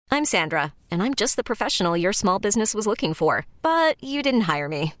I'm Sandra, and I'm just the professional your small business was looking for. But you didn't hire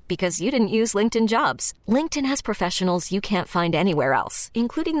me because you didn't use LinkedIn Jobs. LinkedIn has professionals you can't find anywhere else,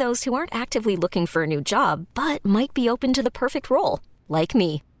 including those who aren't actively looking for a new job, but might be open to the perfect role, like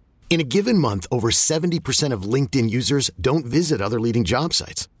me. In a given month, over 70% of LinkedIn users don't visit other leading job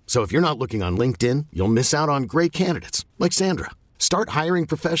sites. So if you're not looking on LinkedIn, you'll miss out on great candidates like Sandra. Start hiring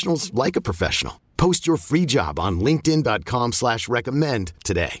professionals like a professional. Post your free job on linkedin.com/recommend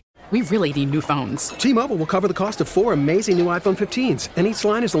today. We really need new phones. T-Mobile will cover the cost of 4 amazing new iPhone 15s, and each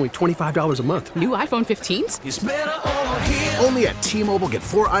line is only $25 a month. New iPhone 15s? It's better over here. Only at T-Mobile, get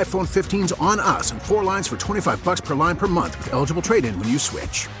 4 iPhone 15s on us and 4 lines for $25 per line per month with eligible trade-in when you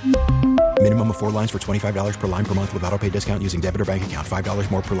switch. Minimum of 4 lines for $25 per line per month with autopay discount using debit or bank account.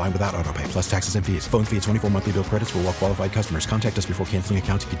 $5 more per line without autopay, plus taxes and fees. Phone fee at 24 monthly bill credits for well-qualified customers. Contact us before canceling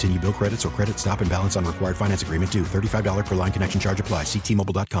account to continue bill credits or credit stop and balance on required finance agreement due. $35 per line connection charge applies. See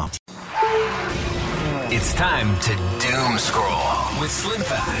T-Mobile.com. It's time to doom scroll with Slim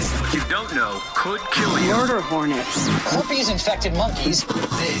Fast. What you don't know could kill you. Murder hornets. Herpes-infected monkeys.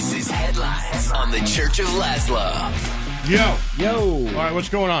 This is Headlines on the Church of Laszlo. Yo. All right, what's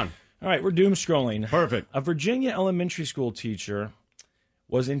going on? All right, we're doom scrolling. Perfect. A Virginia elementary school teacher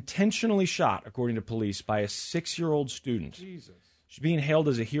was intentionally shot, according to police, by a 6-year-old student. Jesus. She's being hailed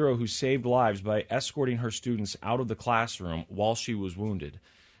as a hero who saved lives by escorting her students out of the classroom while she was wounded.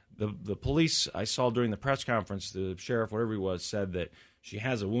 The police I saw during the press conference, the sheriff, whatever he was, said that she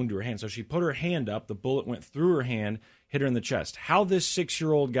has a wound to her hand. So she put her hand up, the bullet went through her hand, hit her in the chest. How this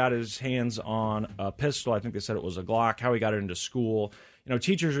 6-year-old got his hands on a pistol, I think they said it was a Glock, how he got it into school. You know,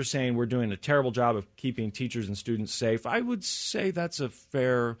 teachers are saying we're doing a terrible job of keeping teachers and students safe. I would say that's a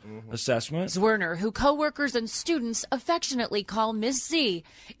fair assessment. Zwerner, who coworkers and students affectionately call Miss Z,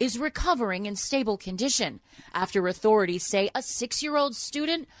 is recovering in stable condition after authorities say a 6-year-old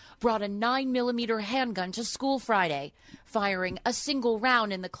student brought a 9mm handgun to school Friday, firing a single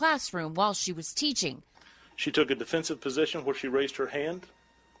round in the classroom while she was teaching. She took a defensive position where she raised her hand.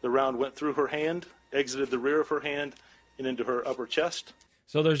 The round went through her hand, exited the rear of her hand, and into her upper chest.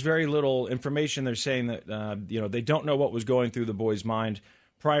 So there's very little information. They're saying that they don't know what was going through the boy's mind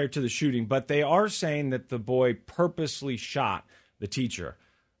prior to the shooting, but they are saying that the boy purposely shot the teacher.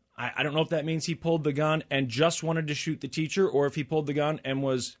 I don't know if that means he pulled the gun and just wanted to shoot the teacher, or if he pulled the gun and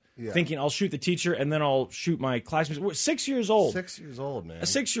was thinking, I'll shoot the teacher and then I'll shoot my classmates. We're 6 years old. 6 years old, man. A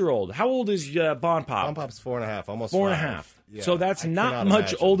 6-year-old. How old is Bon Pop? Bon Pop's 4.5, almost 4.5. Yeah, so that's not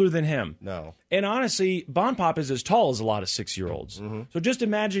much older than him. No. And honestly, Bon Pop is as tall as a lot of 6-year-olds. Mm-hmm. So just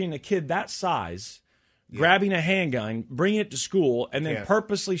imagining a kid that size grabbing a handgun, bringing it to school, and then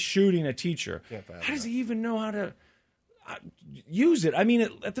purposely shooting a teacher. How does he even know how to use it? I mean,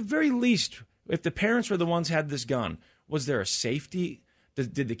 at the very least, if the parents were the ones who had this gun, was there a safety?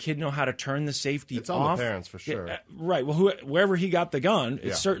 Did the kid know how to turn the safety off? It's on the parents for sure. Yeah, right. Well, wherever he got the gun,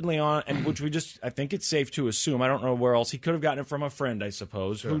 it's certainly on, and which I think it's safe to assume. I don't know where else. He could have gotten it from a friend, I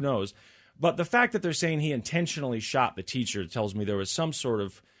suppose. Sure. Who knows? But the fact that they're saying he intentionally shot the teacher tells me there was some sort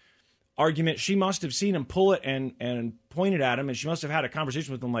of argument. She must have seen him pull it and pointed at him, and she must have had a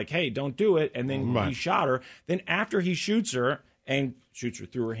conversation with him like, hey, don't do it, and then he shot her. Then after he shoots her, and shoots her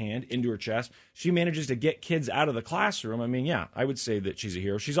through her hand into her chest, she manages to get kids out of the classroom. I mean, yeah, I would say that she's a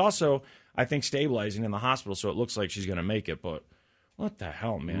hero. She's also, I think, stabilizing in the hospital, so it looks like she's going to make it. But what the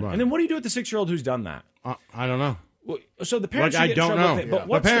hell, man? Right. And then what do you do with the 6-year-old who's done that? I don't know. Well, so the parents should get in trouble. With it, but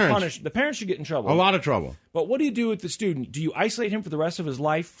what's the punish? The parents should get in trouble. A lot of trouble. But what do you do with the student? Do you isolate him for the rest of his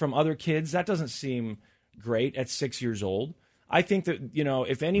life from other kids? That doesn't seem great at 6 years old. I think that,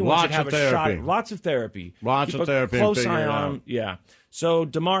 if anyone should have a shot, lots of therapy. Lots of therapy. Close eye on him. Yeah. So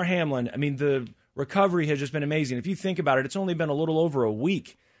Damar Hamlin, I mean, the recovery has just been amazing. If you think about it, it's only been a little over a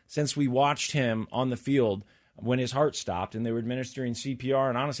week since we watched him on the field when his heart stopped and they were administering CPR.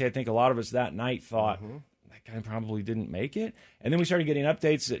 And honestly, I think a lot of us that night thought that guy probably didn't make it. And then we started getting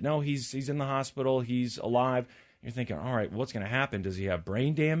updates that, no, he's in the hospital, he's alive. You're thinking, all right, what's going to happen? Does he have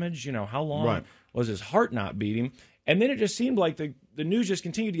brain damage? How long was his heart not beating? And then it just seemed like the news just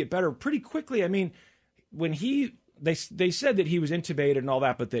continued to get better pretty quickly. I mean, when they said that he was intubated and all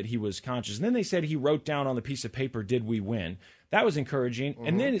that, but that he was conscious. And then they said he wrote down on the piece of paper, "Did we win?" That was encouraging.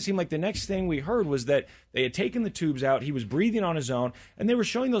 And then it seemed like the next thing we heard was that they had taken the tubes out. He was breathing on his own. And they were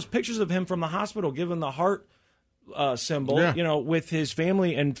showing those pictures of him from the hospital, given the heart symbol, with his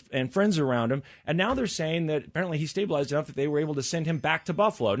family and friends around him. And now they're saying that apparently he stabilized enough that they were able to send him back to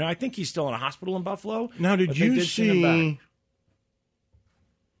Buffalo. Now, I think he's still in a hospital in Buffalo. Now, did you see...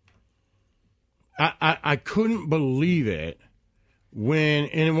 I couldn't believe it when,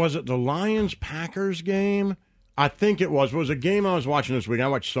 and was it the Lions-Packers game? I think it was a game I was watching this week. I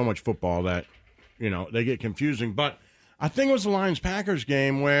watch so much football that, they get confusing. But I think it was the Lions-Packers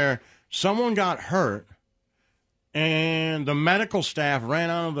game where someone got hurt and the medical staff ran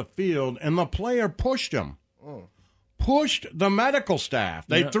out of the field and the player pushed him. Oh. Pushed the medical staff.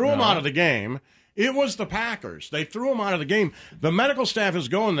 They threw him out of the game. It was the Packers. They threw him out of the game. The medical staff is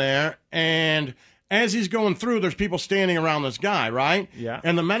going there, and as he's going through, there's people standing around this guy, right? Yeah.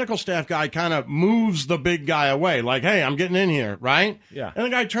 And the medical staff guy kind of moves the big guy away, like, hey, I'm getting in here, right? Yeah. And the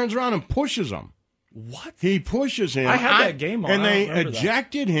guy turns around and pushes him. What? He pushes him. I had that game on. And they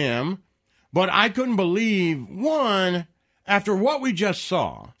ejected him, but I couldn't believe, one, after what we just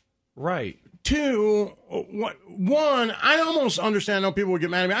saw. Right. Two, one, I almost understand. I know people would get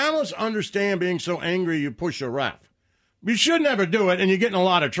mad at me. I almost understand being so angry you push a ref. You should never do it, and you get in a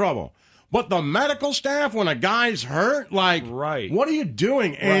lot of trouble. But the medical staff, when a guy's hurt, like, right. What are you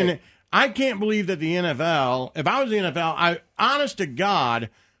doing? And I can't believe that the NFL, if I was the NFL, honest to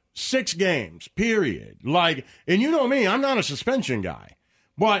God, 6 games, period. Like, and you know me, I'm not a suspension guy.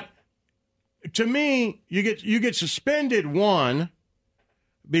 But to me, you get suspended 1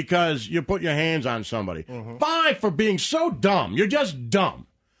 because you put your hands on somebody. 5 for being so dumb. You're just dumb.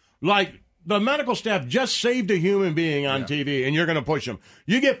 Like, the medical staff just saved a human being on TV, and you're going to push them.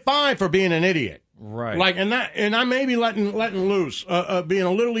 You get 5 for being an idiot. Right. Like, and I may be letting loose, being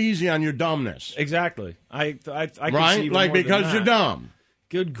a little easy on your dumbness. Exactly. I can right? see even like, more than because that. you're dumb.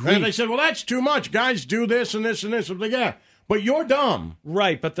 Good grief. And they said, well, that's too much. Guys do this and this and this. I'm like, yeah, but you're dumb.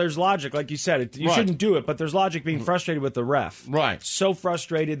 Right, but there's logic. Like you said, you shouldn't do it, but there's logic being frustrated with the ref. Right. So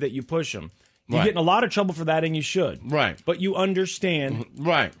frustrated that you push him. You Right. get in a lot of trouble for that, and you should. Right. But you understand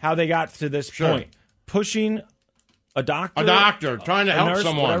right. how they got to this point. Pushing a doctor, trying to a help nurse,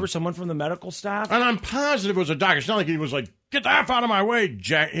 someone. whatever, someone from the medical staff. And I'm positive it was a doctor. It's not like he was like, get the F out of my way,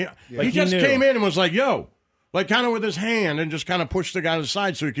 Jack. He just knew. came in and was like, yo, like kind of with his hand and just kind of pushed the guy to the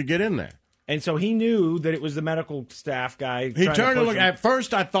side so he could get in there. And so he knew that it was the medical staff guy. He turned and looked. At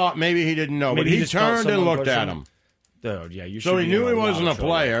first, I thought maybe he didn't know, Maybe but he just felt turned and someone looked push at him. him. Dude, yeah, you So he should be knew in he lot wasn't a of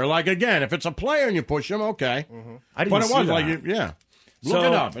trouble. player. Like, again, if it's a player and you push him, okay. I didn't but it see was that. like, yeah. Look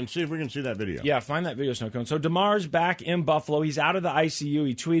it up and see if we can see that video. Yeah, find that video, Snowcone. So DeMar's back in Buffalo. He's out of the ICU.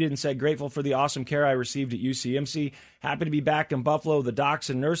 He tweeted and said, grateful for the awesome care I received at UCMC. Happy to be back in Buffalo. The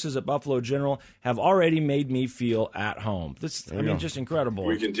docs and nurses at Buffalo General have already made me feel at home. Just incredible.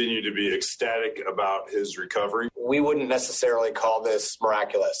 We continue to be ecstatic about his recovery. We wouldn't necessarily call this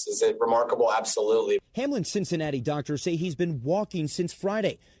miraculous. Is it remarkable? Absolutely. Hamlin's Cincinnati doctors say he's been walking since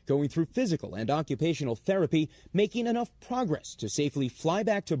Friday, going through physical and occupational therapy, making enough progress to safely fly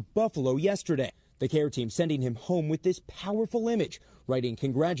back to Buffalo yesterday. The care team sending him home with this powerful image, writing,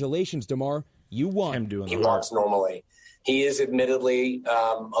 "Congratulations, DeMar, you won." He walks normally. He is admittedly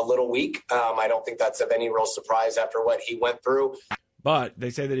a little weak. I don't think that's of any real surprise after what he went through. But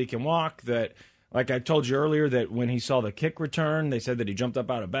they say that he can walk, that, like I told you earlier, that when he saw the kick return, they said that he jumped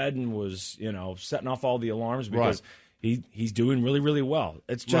up out of bed and was, setting off all the alarms because he's doing really, really well.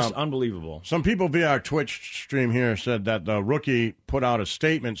 It's just unbelievable. Some people via our Twitch stream here said that the rookie put out a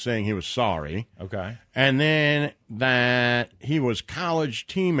statement saying he was sorry. Okay. And then that he was college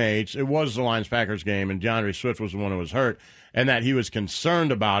teammates. It was the Lions-Packers game, and DeAndre Swift was the one who was hurt, and that he was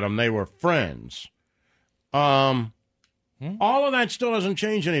concerned about him. They were friends. All of that still doesn't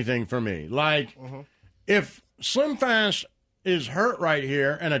change anything for me. Like, if Slim Fast is hurt right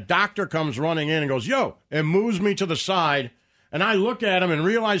here, and a doctor comes running in and goes, yo, and moves me to the side, and I look at him and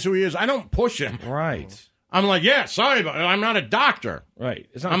realize who he is, I don't push him. Right. I'm like, yeah, sorry, but I'm not a doctor. Right.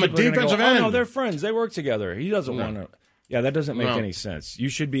 It's I'm a people are gonna defensive go, end. Oh, no, they're friends. They work together. He doesn't No. want to. Yeah, that doesn't make No. any sense. You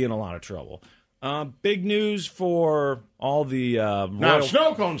should be in a lot of trouble. Big news for all the Now, if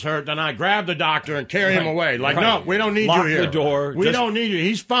Snowcone's hurt, then I grab the doctor and carry him away. Like, Right. no, we don't need Lock you here. the door. We don't need you.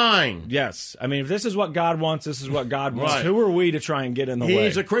 He's fine. Yes. I mean, if this is what God wants, this is what God wants. Right. Who are we to try and get in the way?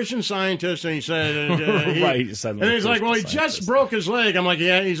 He's a Christian scientist, and he said, Right, suddenly and he's like, well, he Christian just broke his leg. I'm like,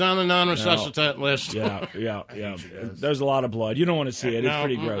 yeah, he's on the non-resuscitate list. Yeah. There's a lot of blood. You don't want to see it. It's No,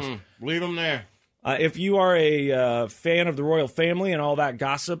 pretty gross. Leave him there. If you are a fan of the royal family and all that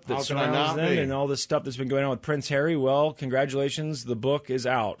gossip that How can I surrounds not them be? and all this stuff that's been going on with Prince Harry, well, congratulations. The book is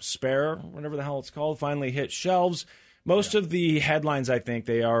out. Spare, whatever the hell it's called, finally hit shelves. Most of the headlines, I think,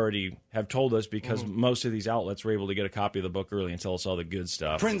 they already have told us because most of these outlets were able to get a copy of the book early and tell us all the good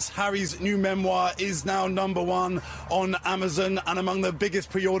stuff. Prince Harry's new memoir is now #1 on Amazon and among the biggest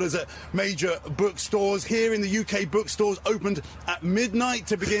pre-orders at major bookstores. Here in the UK, bookstores opened at midnight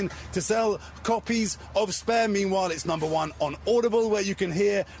to begin to sell copies of Spare. Meanwhile, it's #1 on Audible, where you can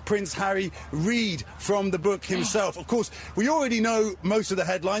hear Prince Harry read from the book himself. Of course, we already know most of the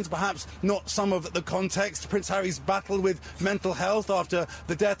headlines, perhaps not some of the context. Prince Harry's battle with mental health after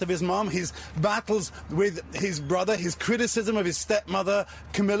the death of his mum, his battles with his brother, his criticism of his stepmother,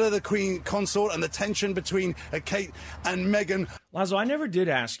 Camilla, the Queen Consort, and the tension between Kate and Meghan. Lazo, I never did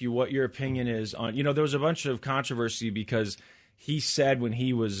ask you what your opinion is on, there was a bunch of controversy because he said when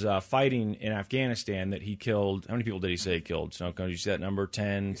he was fighting in Afghanistan that he killed, how many people did he say he killed? So, did you see that number?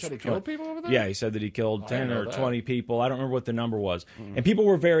 10? He said he killed people over there? Yeah, he said that he killed 10 or 20 people. I don't remember what the number was. And people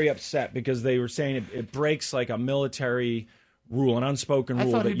were very upset because they were saying it breaks like a military rule, an unspoken rule.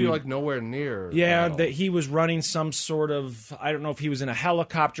 I thought he'd be like nowhere near. Yeah, that he was running some sort of, I don't know if he was in a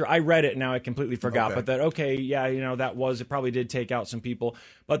helicopter. I read it, now I completely forgot. But that was, it probably did take out some people.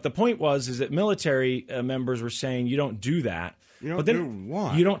 But the point is that military members were saying you don't do that. You don't do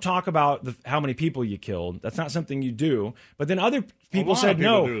what? You don't talk about how many people you killed. That's not something you do. But then other people said,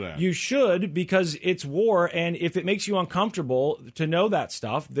 no, you should, because it's war, and if it makes you uncomfortable to know that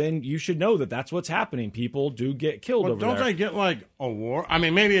stuff, then you should know that that's what's happening. People do get killed over there. Don't they get, like, a war? I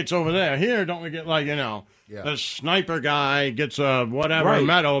mean, maybe it's over there. Here, don't we get, like, the sniper guy gets a whatever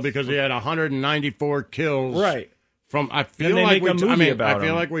medal because he had 194 kills. Right. I feel like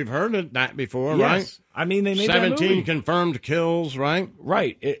we've heard that before, right? I mean, they made 17 confirmed kills, right?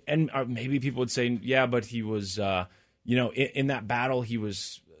 Right. And maybe people would say, yeah, but he was, in that battle, he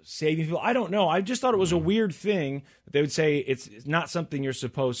was saving people. I don't know. I just thought it was a weird thing that they would say it's not something you're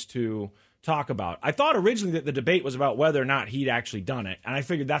supposed to talk about. I thought originally that the debate was about whether or not he'd actually done it, and I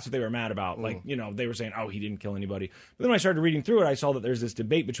figured that's what they were mad about. Like, they were saying, oh, he didn't kill anybody. But then when I started reading through it, I saw that there's this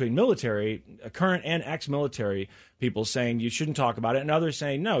debate between military, current and ex-military people saying you shouldn't talk about it, and others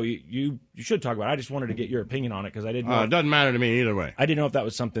saying, no, you should talk about it. I just wanted to get your opinion on it because I didn't know. It doesn't matter to me either way. I didn't know if that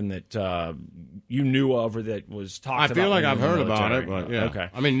was something that you knew of or that was talked about. I feel like I've heard about it, but yeah. Okay.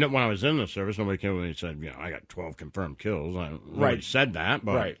 I mean, when I was in the service, nobody came and said, I got 12 confirmed kills. I said that,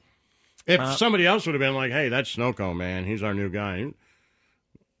 but... Right. If somebody else would have been like, hey, that's Snowcone, man. He's our new guy. He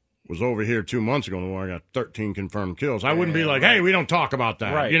was over here 2 months ago in the war. I got 13 confirmed kills. I wouldn't be like, hey, we don't talk about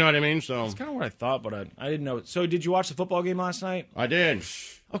that. Right. You know what I mean? So that's kind of what I thought, but I didn't know. So did you watch the football game last night? I did.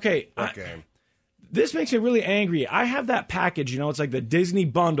 Okay. This makes me really angry. I have that package, it's like the Disney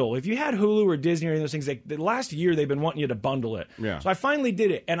bundle. If you had Hulu or Disney or any of those things, like the last year they've been wanting you to bundle it. Yeah. So I finally did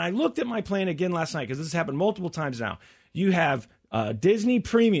it, and I looked at my plan again last night because this has happened multiple times now. You have Disney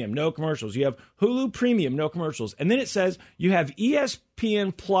Premium, no commercials. You have Hulu Premium, no commercials. And then it says you have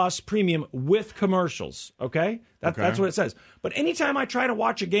ESPN Plus Premium with commercials, okay? That's what it says. But anytime I try to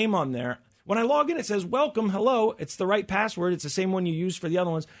watch a game on there, when I log in, it says, welcome, hello. It's the right password. It's the same one you use for the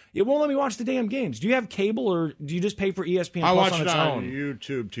other ones. It won't let me watch the damn games. Do you have cable, or do you just pay for ESPN Plus on its own? I watch it on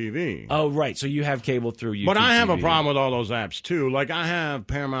YouTube TV. Oh, right. So you have cable through YouTube TV. But I have a problem with all those apps, too. Like, I have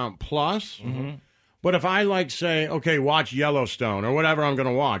Paramount Plus. Mm-hmm. But if I, say, okay, watch Yellowstone or whatever I'm going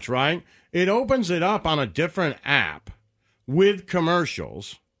to watch, right? It opens it up on a different app with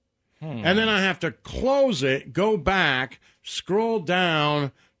commercials. And then I have to close it, go back, scroll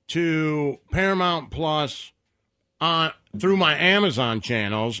down to Paramount Plus through my Amazon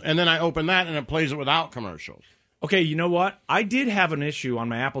channels, and then I open that and it plays it without commercials. Okay, you know what? I did have an issue on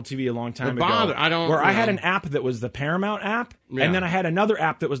my Apple TV a long time ago. I had an app that was the Paramount app, and then I had another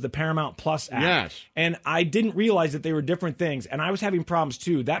app that was the Paramount Plus app. Yes. And I didn't realize that they were different things, and I was having problems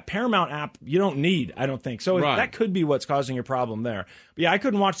too. That Paramount app, you don't need, I don't think. So that could be what's causing your problem there. But yeah, I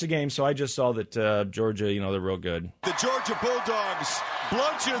couldn't watch the game, so I just saw that Georgia, they're real good. The Georgia Bulldogs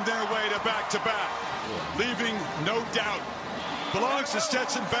bludgeoned their way to back-to-back, leaving no doubt. Belongs to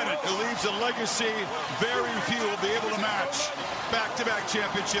Stetson Bennett, who leaves a legacy very few will be able to match. Back-to-back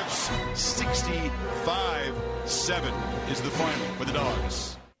championships, 65-7 is the final for the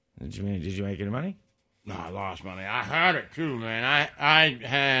Dogs. Did you make any money? No, I lost money. I had it too, man. I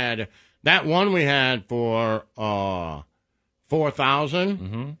had that one we had for 4,000.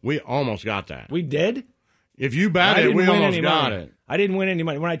 Mm-hmm. We almost got that. We did? If you bet it, we almost got it. I didn't win any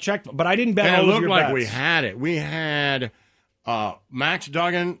money when I checked, but I didn't bet all of your bets. It looked like we had it. We had Max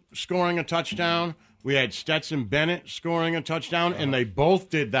Duggan scoring a touchdown. We had Stetson Bennett scoring a touchdown, and they both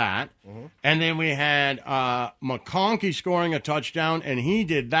did that. Mm-hmm. And then we had McConkey scoring a touchdown, and he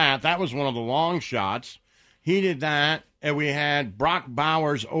did that. That was one of the long shots. He did that, and we had Brock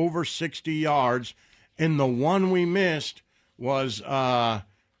Bowers over 60 yards. And the one we missed was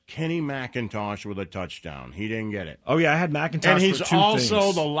Kenny McIntosh with a touchdown. He didn't get it. Oh, yeah, I had McIntosh and he's for two also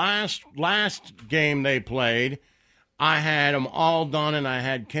things. the last game they played, I had them all done, and I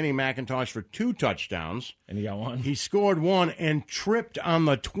had Kenny McIntosh for 2 touchdowns. And he got one? He scored 1 and tripped on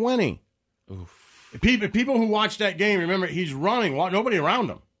the 20. Oof. People who watched that game, remember, he's running, nobody around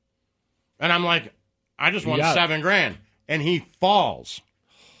him. And I'm like, I just won $7,000. And he falls.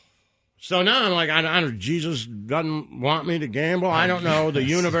 So now I'm like, I don't, Jesus doesn't want me to gamble. I don't know. The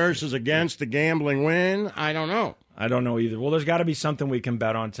universe is against the gambling win. I don't know. I don't know either. Well, there's got to be something we can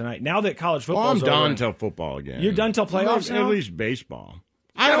bet on tonight. Now that college football's I'm over, done till football again. You're done till playoffs now? At least baseball.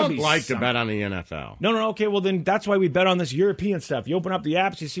 I don't like to bet on the NFL. No, okay, well then that's why we bet on this European stuff. You open up the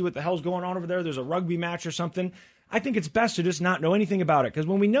apps, you see what the hell's going on over there. There's a rugby match or something. I think it's best to just not know anything about it, because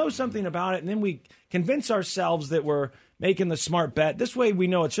when we know something about it and then we convince ourselves that we're making the smart bet, this way we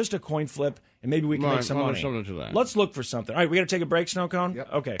know it's just a coin flip and maybe we can make some money. Something to that. Let's look for something. All right, we got to take a break, Snow Cone?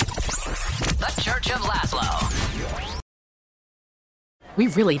 Yep. Okay. The Church of Laszlo. We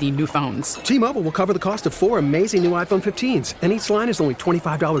really need new phones. T-Mobile will cover the cost of 4 amazing new iPhone 15s, and each line is only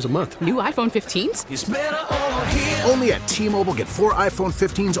 $25 a month. New iPhone 15s? It's better over here. Only at T-Mobile, get 4 iPhone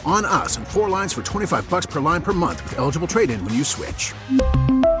 15s on us and 4 lines for $25 per line per month with eligible trade-in when you switch.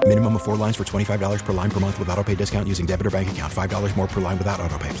 Minimum of 4 lines for $25 per line per month with autopay discount using debit or bank account. $5 more per line without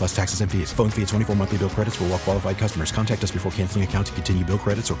autopay, plus taxes and fees. Phone fee at 24 monthly bill credits for well-qualified customers. Contact us before canceling account to continue bill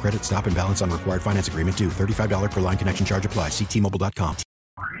credits or credit stop and balance on required finance agreement due. $35 per line connection charge applies. See T-Mobile.com.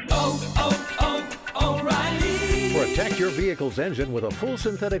 O'Reilly. Protect your vehicle's engine with a full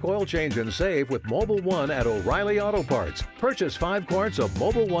synthetic oil change and save with Mobil 1 at O'Reilly Auto Parts. Purchase 5 quarts of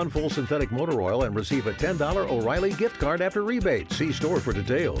Mobil 1 full synthetic motor oil and receive a $10 O'Reilly gift card after rebate. See store for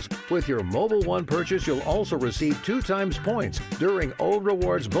details. With your Mobil 1 purchase, you'll also receive 2 times points during O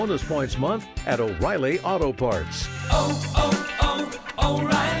Rewards Bonus Points Month at O'Reilly Auto Parts.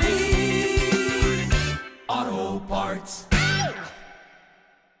 O'Reilly Auto Parts.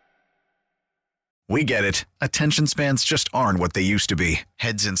 We get it. Attention spans just aren't what they used to be.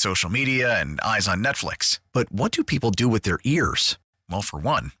 Heads in social media and eyes on Netflix. But what do people do with their ears? Well, for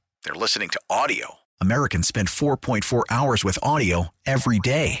one, they're listening to audio. Americans spend 4.4 hours with audio every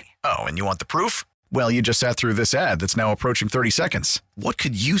day. Oh, and you want the proof? Well, you just sat through this ad that's now approaching 30 seconds. What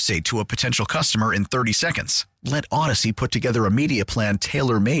could you say to a potential customer in 30 seconds? Let Odyssey put together a media plan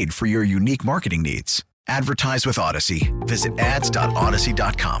tailor-made for your unique marketing needs. Advertise with Odyssey. Visit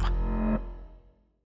ads.odyssey.com.